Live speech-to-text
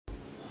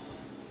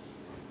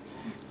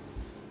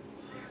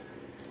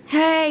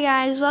Hey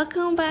guys,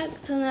 welcome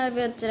back to another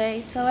video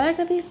today. So we're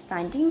gonna be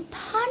finding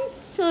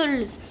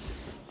pencils.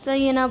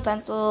 So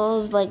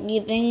pencils, like the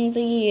things that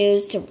you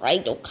use to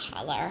write or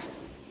color.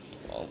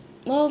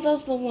 Well,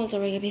 those are the ones that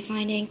we're gonna be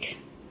finding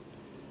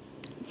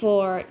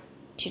for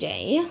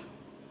today.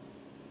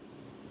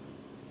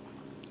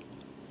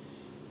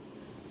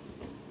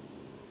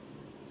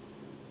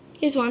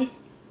 Here's one.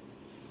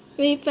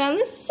 We found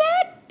a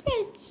sad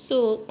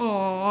pencil.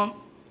 Aww,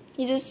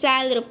 he's a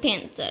sad little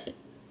pencil.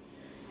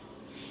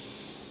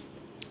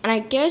 And I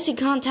guess you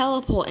can't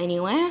teleport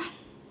anywhere.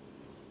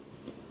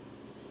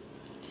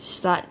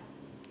 Is that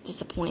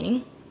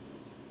disappointing?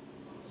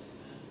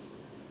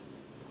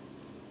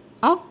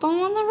 Oh,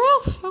 I'm on the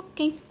roof.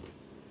 Okay.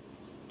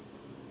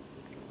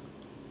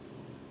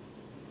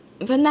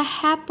 Then the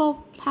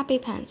happy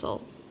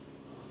pencil.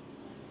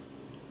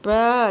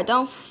 Bruh,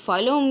 don't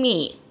follow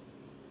me.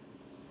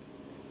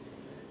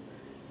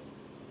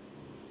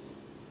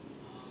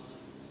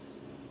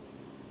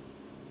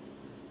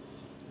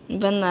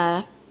 Then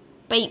the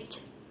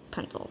bait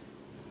pencil.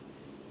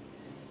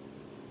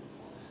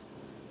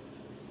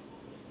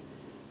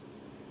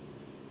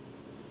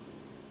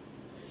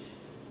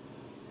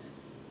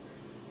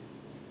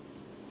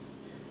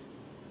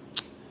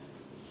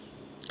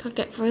 Can't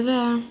get through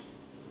there.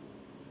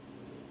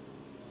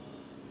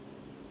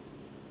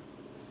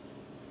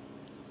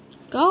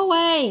 Go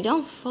away,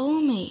 don't follow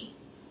me.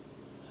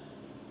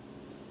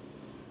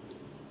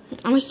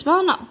 I mean,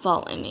 spell not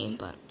following me,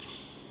 but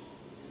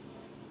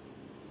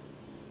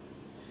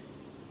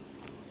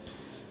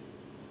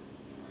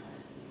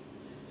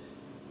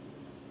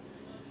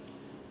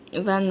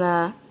and then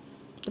the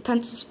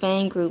pencil's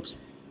fan group's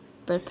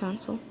red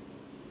pencil.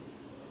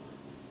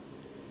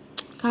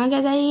 Can't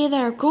get that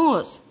either, of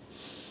course.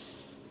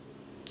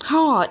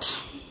 Hard.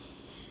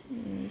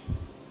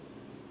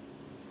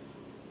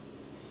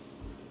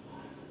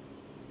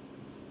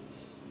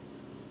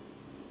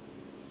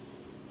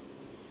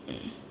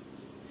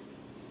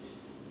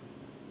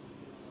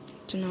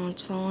 Don't know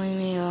what's following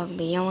me. I'll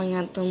be yelling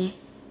at them.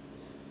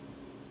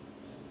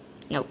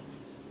 Nope.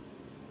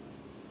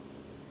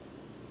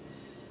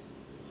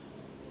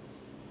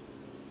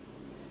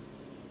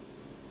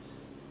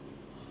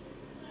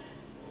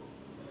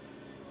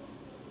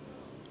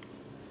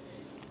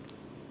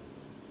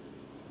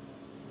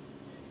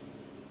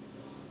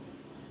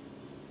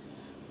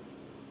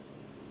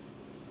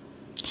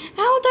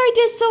 How did I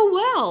do so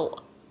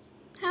well?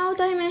 How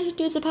did I manage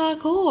to do the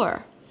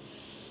parkour?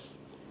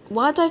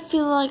 Why do I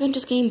feel like I'm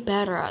just getting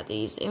better at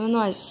these, even though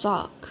I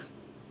suck?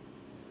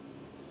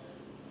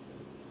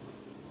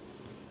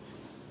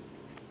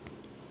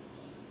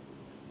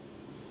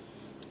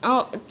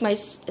 Oh,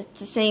 it's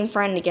the same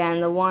friend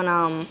again. The one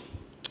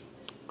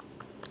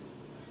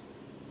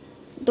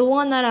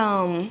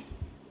that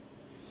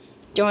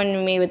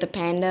joined me with the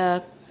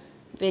panda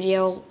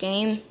video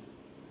game.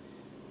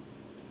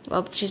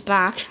 Well, she's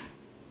back.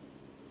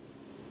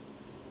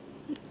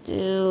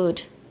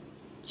 Dude.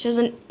 She's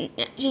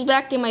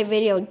back in my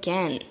video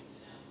again.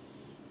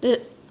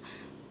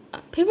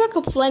 People are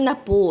complaining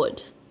that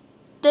bored.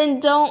 Then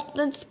play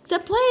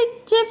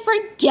a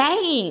different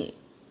game.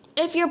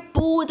 If you're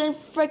bored, then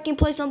freaking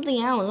play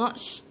something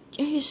else.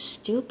 Are you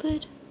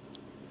stupid?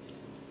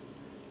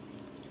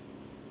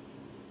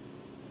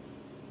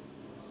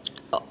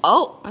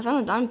 Oh, I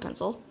found a diamond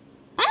pencil.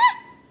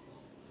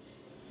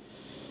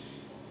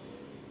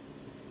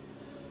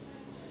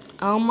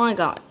 Oh my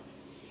god.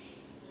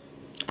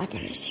 I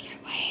found a secret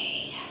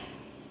way.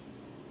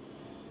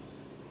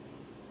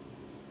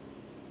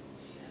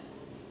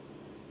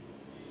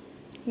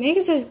 Maybe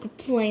I could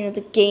complain that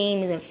the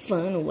game isn't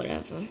fun or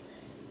whatever.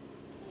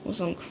 Or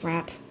some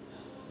crap.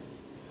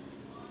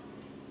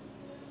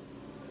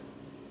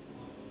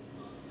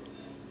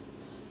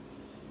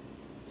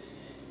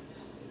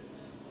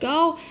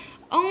 Go.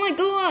 Oh my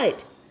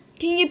god.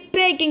 Can you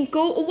beg and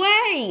go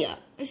away?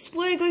 I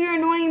swear to god, you're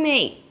annoying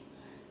me.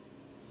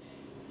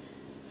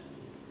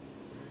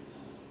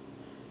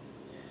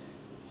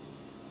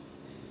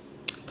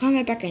 Can't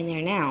get back in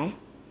there now.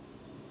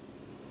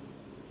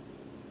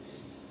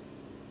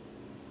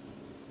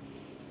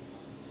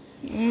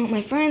 Oh,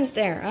 my friend's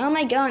there. Oh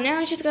my god, now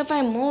I just gotta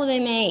find more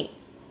than me.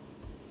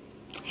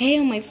 I hate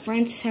how my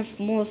friends have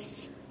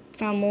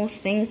found more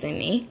things than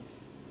me.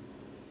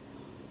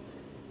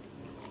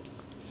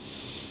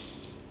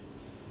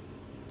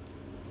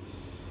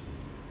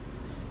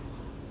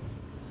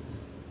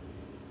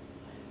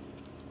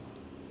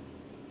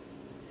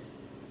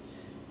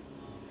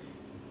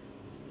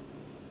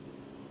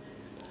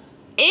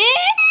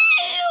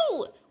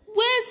 Ew!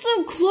 Wear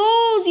some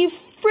clothes, you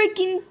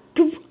freaking...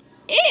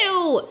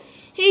 Ew!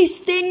 He's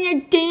standing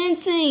there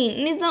dancing,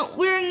 and he's not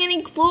wearing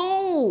any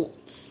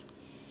clothes.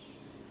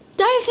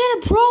 That's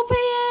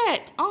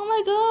inappropriate! Oh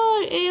my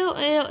god! Ew,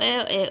 ew,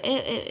 ew, ew,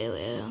 ew, ew,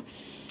 ew.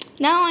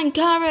 Now I'm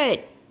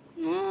covered.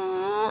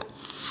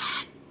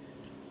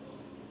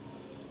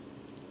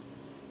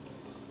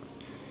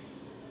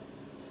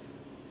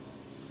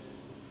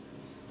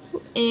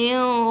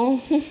 Ew.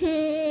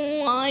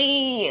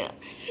 Why?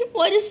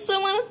 Why does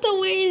someone have to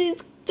wear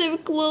these type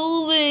of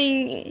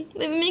clothing?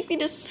 They make me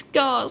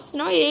disgust.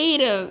 No, I hate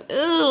them.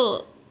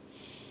 Ugh.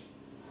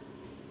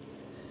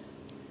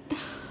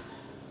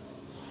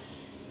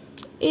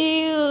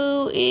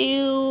 Ew,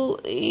 ew,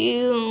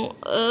 ew.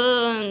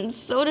 I'm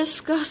so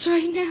disgusted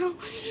right now.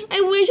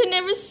 I wish I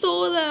never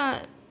saw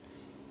that.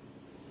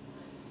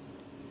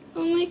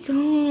 Oh my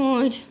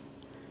god.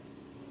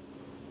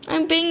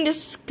 I'm being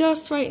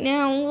disgusted right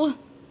now.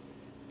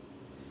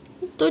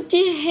 Don't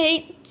you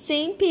hate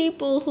seeing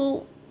people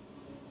who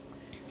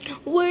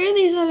wear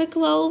these type of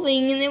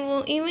clothing and they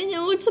won't even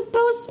know it's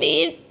supposed to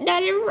be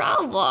not in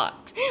Roblox?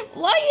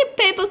 Why are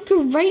people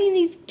creating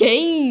these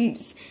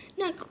games?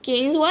 Not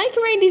games, why are you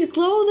creating these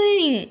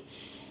clothing?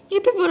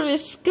 You people are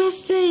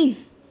disgusting.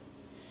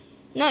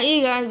 Not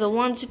you guys, the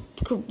ones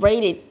who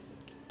created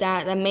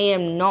that made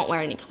him not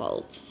wear any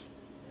clothes.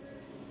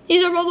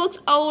 He's a Roblox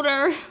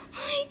owner.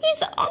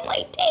 He's an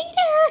online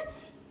dater.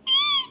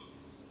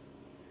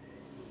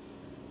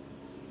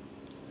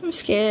 I'm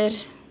scared.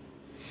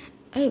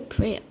 Oh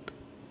crap.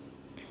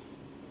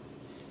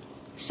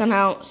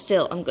 Somehow,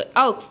 still, I'm good.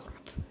 Oh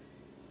crap.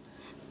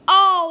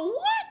 Oh,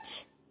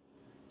 what?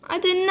 I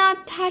did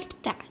not touch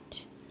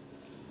that.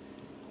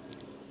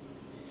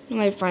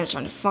 My friend's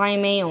trying to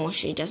find me, or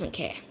she doesn't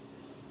care.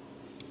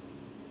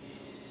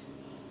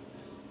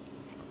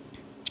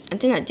 I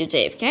think that dude's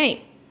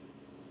AFK.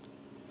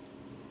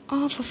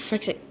 Oh, for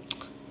frick's sake.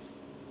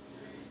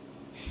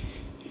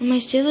 Am I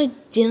seriously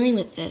dealing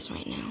with this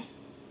right now?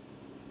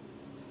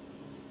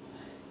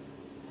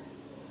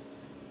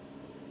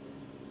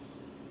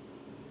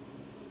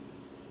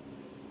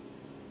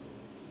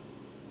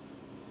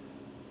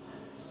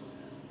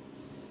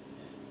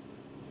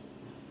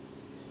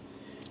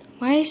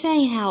 Why are you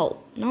saying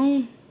help?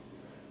 No.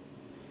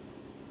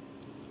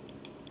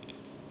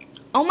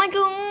 Oh my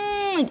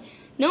god!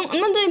 No, I'm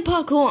not doing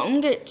parkour.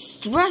 I'm gonna get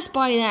stressed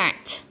by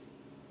that.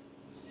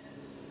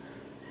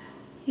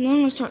 Then I'm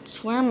gonna start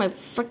swearing my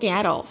freaking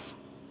head off.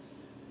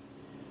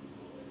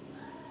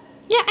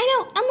 Yeah,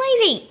 I know. I'm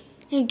lazy.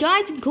 You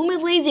guys can call me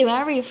lazy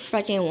whatever you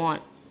freaking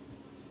want.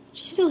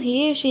 She's still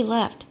here. She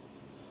left.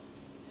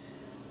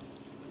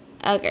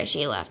 Okay,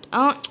 she left.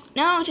 Oh,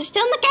 no, she's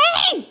still in the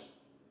game!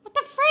 What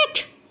the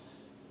frick?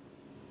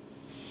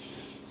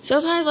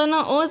 Sometimes I'm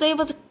not always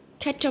able to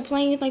catch up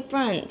playing with my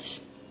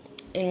friends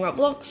in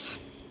Roblox.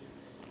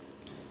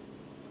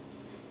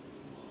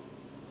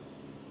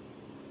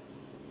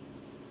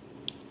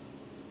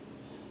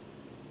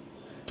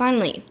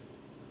 Finally,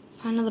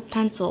 find another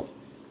pencil.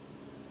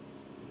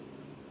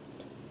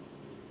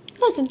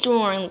 Look, the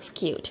drawing looks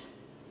cute.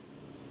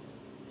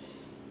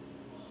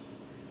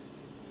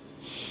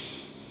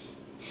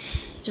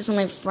 Just let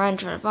my friend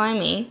try to find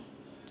me,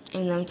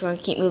 and then I'm going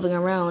to keep moving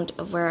around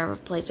of wherever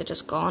place I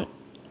just got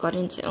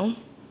into.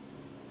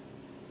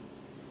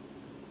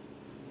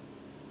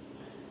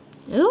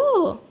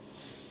 Ooh,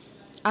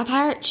 a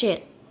pirate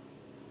ship.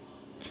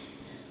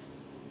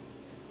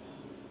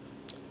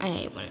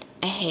 I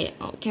hate it.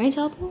 Oh, can I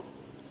teleport?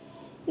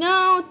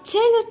 No,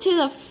 take us to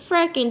the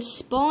frickin'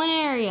 spawn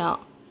area.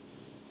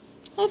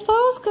 I thought it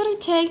was gonna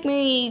take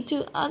me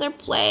to other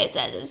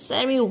places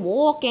instead of me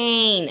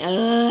walking.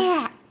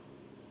 Ugh.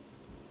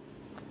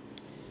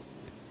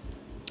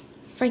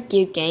 Frick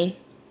you, game.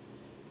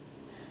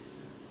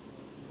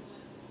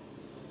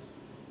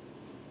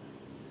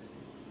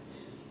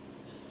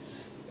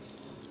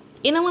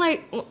 You know when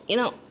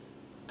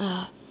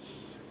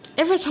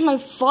every time I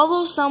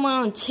follow someone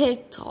on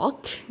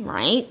TikTok,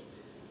 right?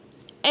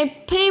 And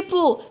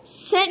people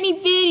send me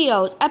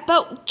videos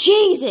about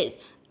Jesus,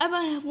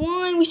 about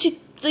why we should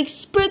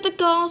spread the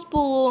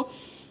gospel,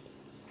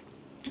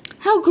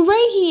 how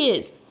great he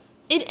is.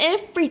 And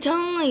every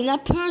time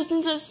that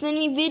person starts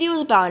sending me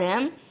videos about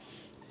him,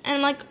 and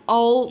I'm like,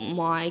 oh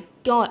my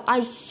god,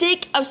 I'm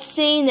sick of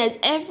seeing this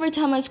every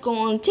time I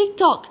scroll on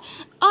TikTok.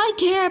 I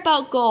care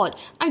about God.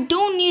 I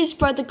don't need to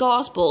spread the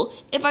gospel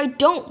if I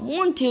don't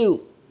want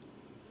to.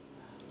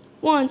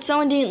 Once,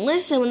 someone didn't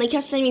listen when they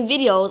kept sending me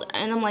videos,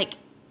 and I'm like,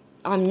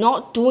 I'm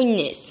not doing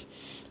this.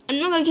 I'm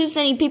not gonna keep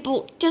sending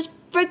people just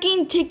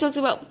freaking TikToks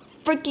about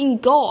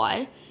freaking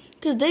God,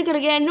 because they're gonna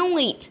get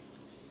annoyed.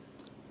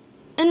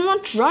 And I'm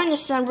not trying to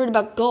sound rude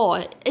about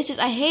God. It's just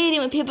I hate it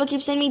when people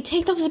keep sending me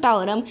TikToks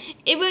about him,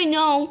 even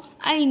though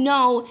I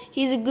know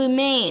he's a good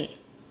man.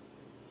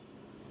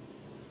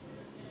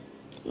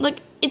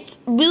 Like, it's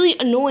really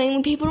annoying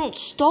when people don't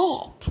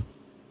stop.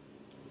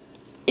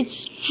 It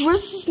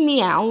stresses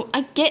me out.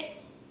 I get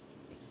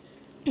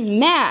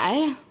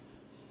mad.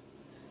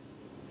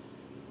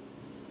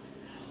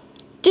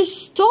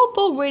 Just stop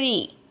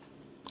already.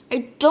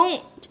 I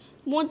don't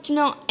want to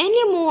know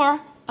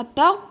anymore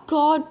about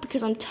God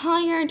because I'm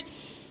tired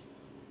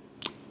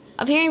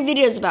of hearing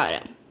videos about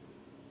him.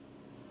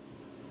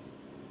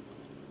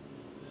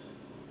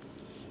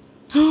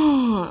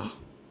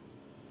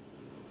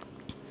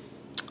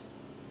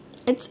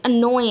 It's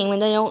annoying when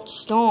they don't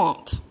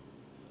stop.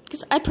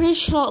 Because I'm pretty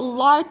sure a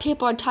lot of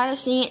people are tired of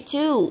seeing it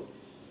too.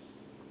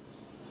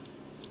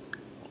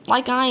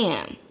 Like I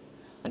am.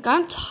 Like,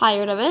 I'm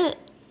tired of it.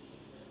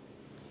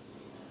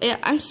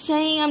 I'm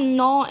saying I'm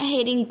not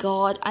hating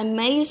God. I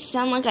may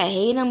sound like I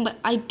hate him, but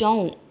I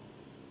don't.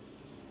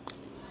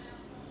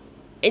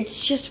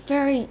 It's just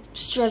very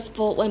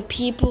stressful when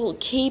people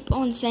keep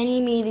on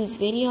sending me these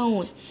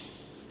videos.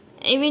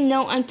 Even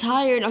though I'm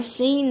tired of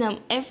seeing them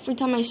every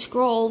time I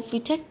scroll through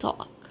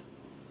TikTok.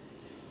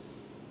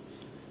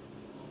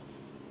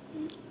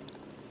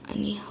 I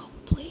need help,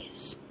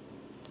 please.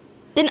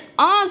 Then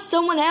ask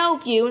someone to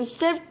help you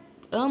instead of...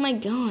 Oh my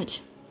God.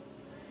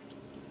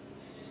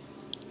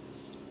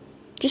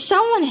 Can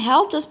someone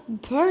help this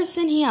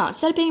person here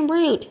instead of being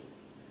rude?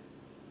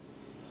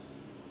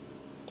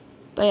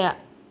 But yeah.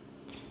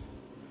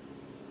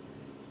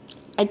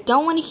 I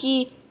don't want to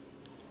hear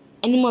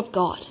any more of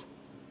God.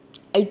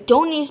 I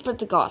don't need to spread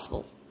the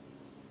gospel.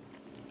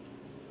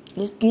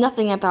 There's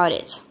nothing about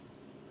it.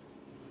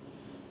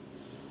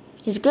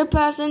 He's a good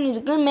person. He's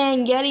a good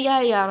man. Yada,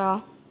 yada,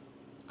 yada.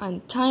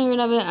 I'm tired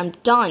of it. I'm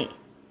done.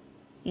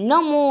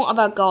 No more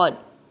about God.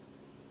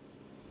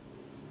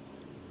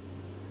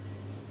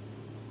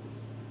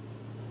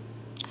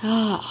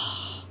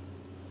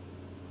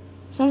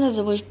 Sometimes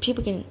I wish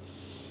people can...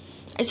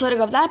 I swear to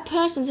God, if that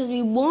person sends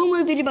me one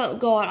more video about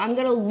God, I'm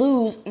gonna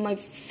lose my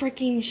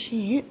freaking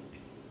shit.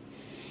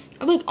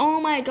 I'm like,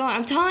 oh my God,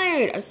 I'm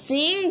tired of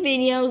seeing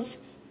videos.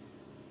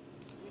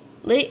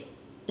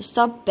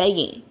 Stop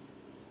begging.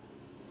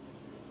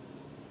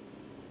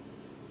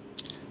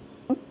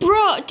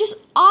 Bro, just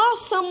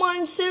ask someone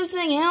instead of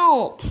saying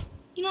help.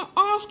 You're not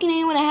asking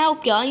anyone to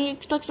help you, and you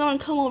expect someone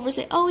to come over and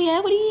say, oh yeah,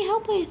 what do you need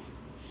help with?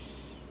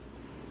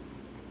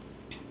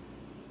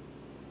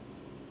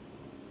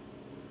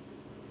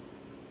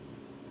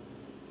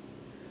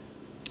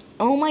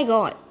 Oh my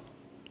God.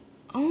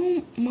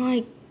 Oh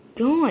my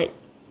God.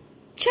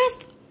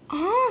 Just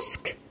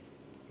ask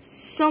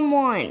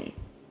someone.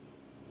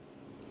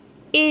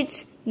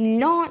 It's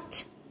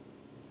not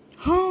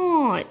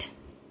hard.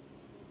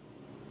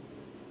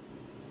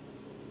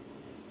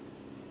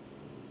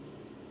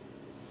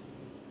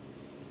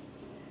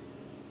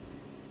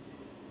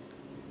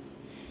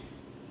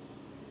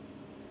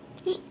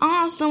 Just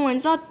ask someone.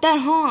 It's not that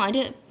hard.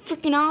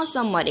 Freaking ask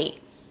somebody.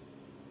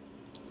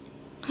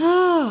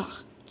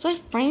 Is my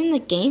friend in the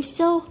game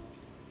still?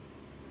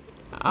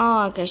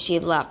 Oh, okay, she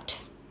left.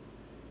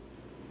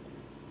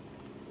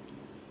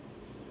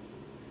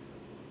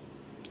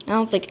 I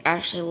don't think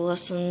actually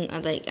listen.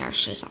 I think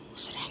actually is not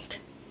listening.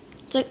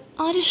 It's like,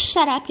 oh, just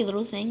shut up, you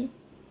little thing.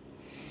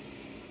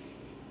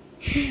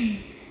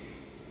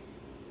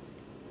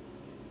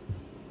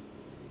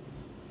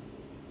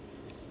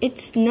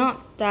 It's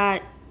not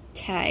that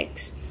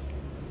tags.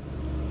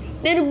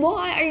 Then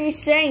why are you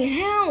saying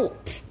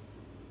help?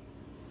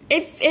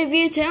 If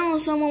you tell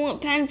someone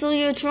what pencil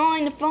you're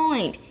trying to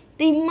find,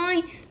 they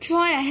might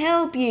try to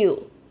help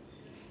you.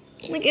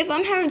 Like, if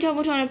I'm having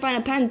trouble trying to find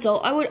a pencil,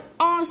 I would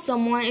ask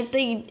someone if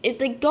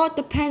they got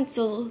the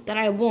pencil that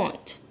I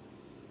want.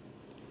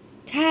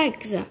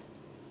 Tags. I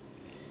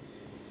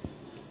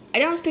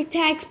don't speak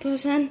tags,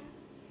 person.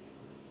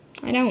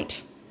 I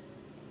don't.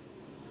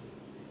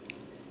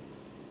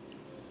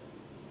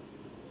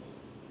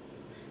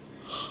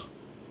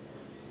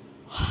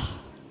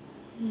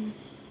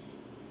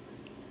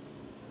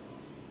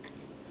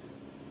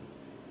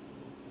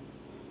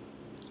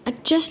 I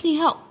just need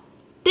help.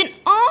 Then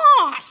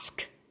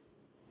ask.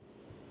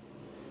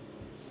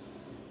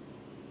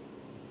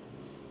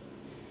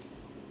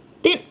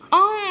 Then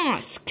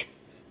ask.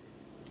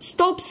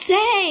 Stop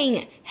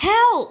saying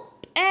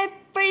help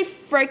every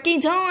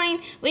freaking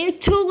time when you're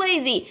too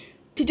lazy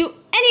to do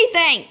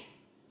anything.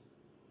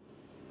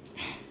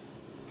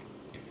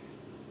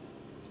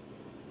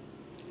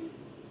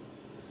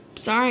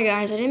 Sorry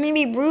guys, I didn't mean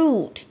to be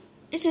rude.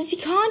 It's just you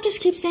can't just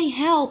keep saying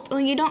help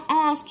when you're not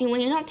asking, when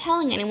you're not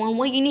telling anyone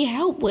what you need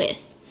help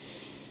with.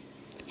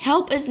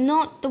 Help is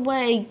not the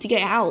way to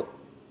get help.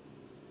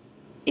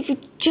 If you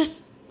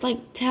just,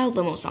 tell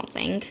them or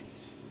something,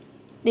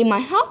 they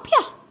might help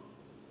you.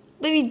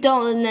 But if you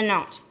don't, then they're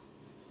not.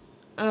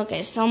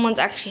 Okay, someone's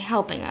actually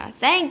helping her.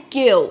 Thank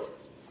you.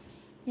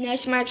 Now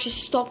she might actually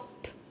stop.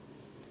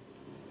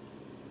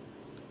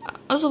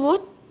 Also,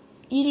 what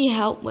you need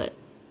help with?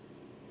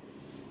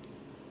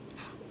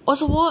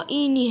 Also, what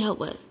you need help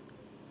with?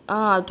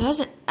 The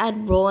person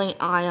add rolling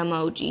eye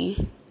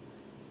emoji.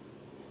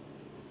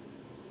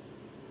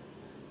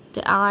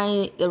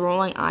 The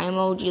rolling eye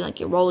emoji, like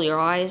you roll your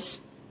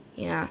eyes.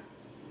 Yeah.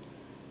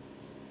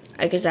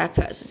 I guess that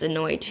person's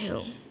annoyed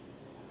too.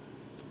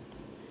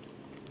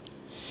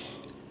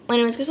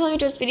 Anyways, guys, if you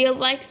enjoyed this video,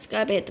 like,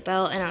 subscribe, hit the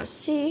bell, and I'll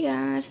see you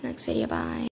guys next video. Bye.